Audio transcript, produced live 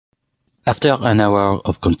After an hour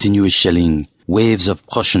of continuous shelling, waves of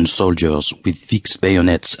Prussian soldiers with fixed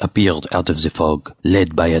bayonets appeared out of the fog,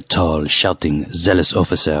 led by a tall, shouting, zealous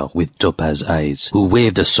officer with topaz eyes, who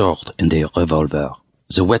waved a sword and a revolver.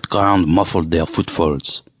 The wet ground muffled their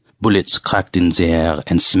footfalls. Bullets cracked in the air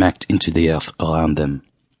and smacked into the earth around them.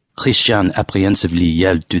 Christian apprehensively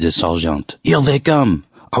yelled to the sergeant, "Here they come!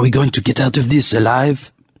 Are we going to get out of this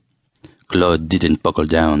alive?" Claude didn't buckle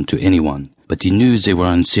down to anyone, but he knew they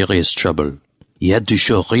were in serious trouble. He had to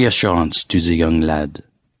show reassurance to the young lad.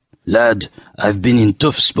 "Lad, I've been in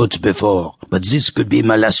tough spots before, but this could be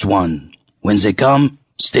my last one. When they come,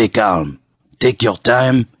 stay calm. Take your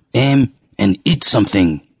time, aim, and eat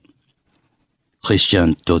something."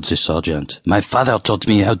 Christian told the sergeant, "My father taught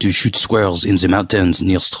me how to shoot squirrels in the mountains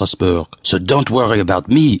near Strasbourg, so don't worry about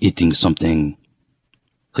me eating something."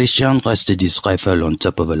 Christian rested his rifle on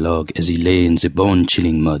top of a log as he lay in the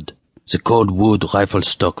bone-chilling mud. The cold wood rifle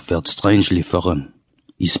stock felt strangely foreign.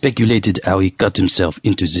 He speculated how he got himself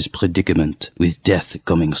into this predicament, with death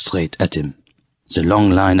coming straight at him. The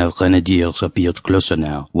long line of grenadiers appeared closer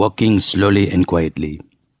now, walking slowly and quietly.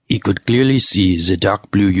 He could clearly see the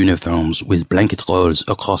dark blue uniforms with blanket rolls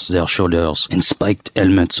across their shoulders and spiked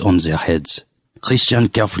helmets on their heads. Christian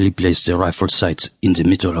carefully placed the rifle sights in the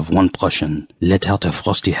middle of one Prussian, let out a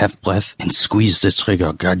frosty half-breath, and squeezed the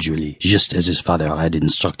trigger gradually, just as his father had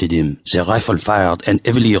instructed him. The rifle fired and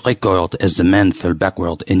heavily recoiled as the man fell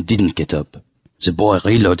backward and didn't get up. The boy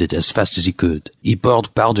reloaded as fast as he could. He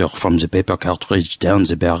poured powder from the paper cartridge down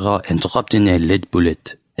the barrel and dropped in a lead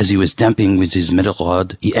bullet. As he was tamping with his metal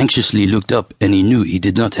rod, he anxiously looked up and he knew he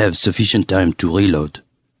did not have sufficient time to reload.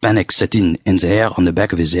 Panic set in and the hair on the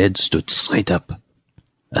back of his head stood straight up.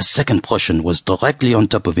 A second Prussian was directly on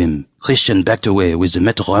top of him. Christian backed away with the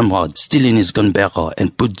metal ramrod still in his gun barrel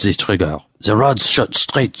and pulled the trigger. The rod shot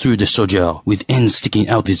straight through the soldier, with ends sticking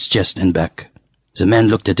out of his chest and back. The man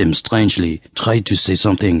looked at him strangely, tried to say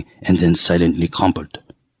something, and then silently crumpled.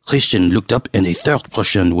 Christian looked up and a third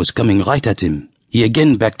Prussian was coming right at him. He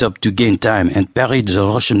again backed up to gain time and parried the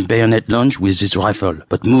Russian bayonet lunge with his rifle,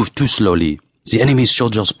 but moved too slowly. The enemy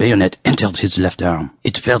soldier's bayonet entered his left arm.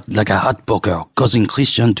 It felt like a hot poker, causing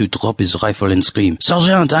Christian to drop his rifle and scream,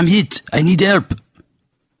 "Sergeant, I'm hit! I need help!"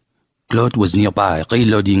 Claude was nearby,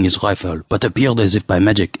 reloading his rifle, but appeared as if by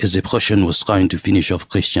magic as the Prussian was trying to finish off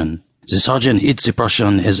Christian. The sergeant hit the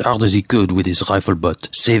Prussian as hard as he could with his rifle butt,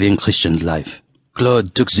 saving Christian's life.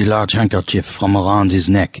 Claude took the large handkerchief from around his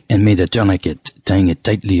neck and made a tourniquet, tying it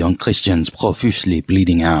tightly on Christian's profusely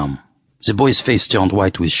bleeding arm. The boy's face turned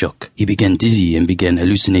white with shock. He began dizzy and began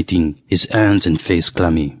hallucinating, his hands and face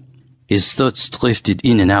clammy. His thoughts drifted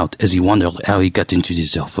in and out as he wondered how he got into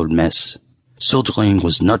this awful mess. Soldiering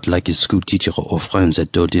was not like his school teacher or friends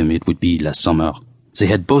had told him it would be last summer. They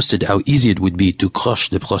had boasted how easy it would be to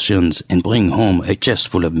crush the Prussians and bring home a chest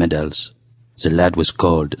full of medals. The lad was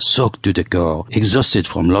cold, soaked to the core, exhausted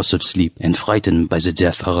from loss of sleep and frightened by the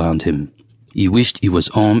death around him. He wished he was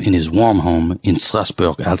home in his warm home in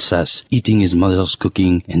Strasbourg, Alsace, eating his mother's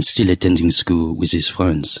cooking and still attending school with his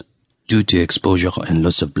friends. Due to exposure and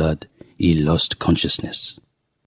loss of blood, he lost consciousness.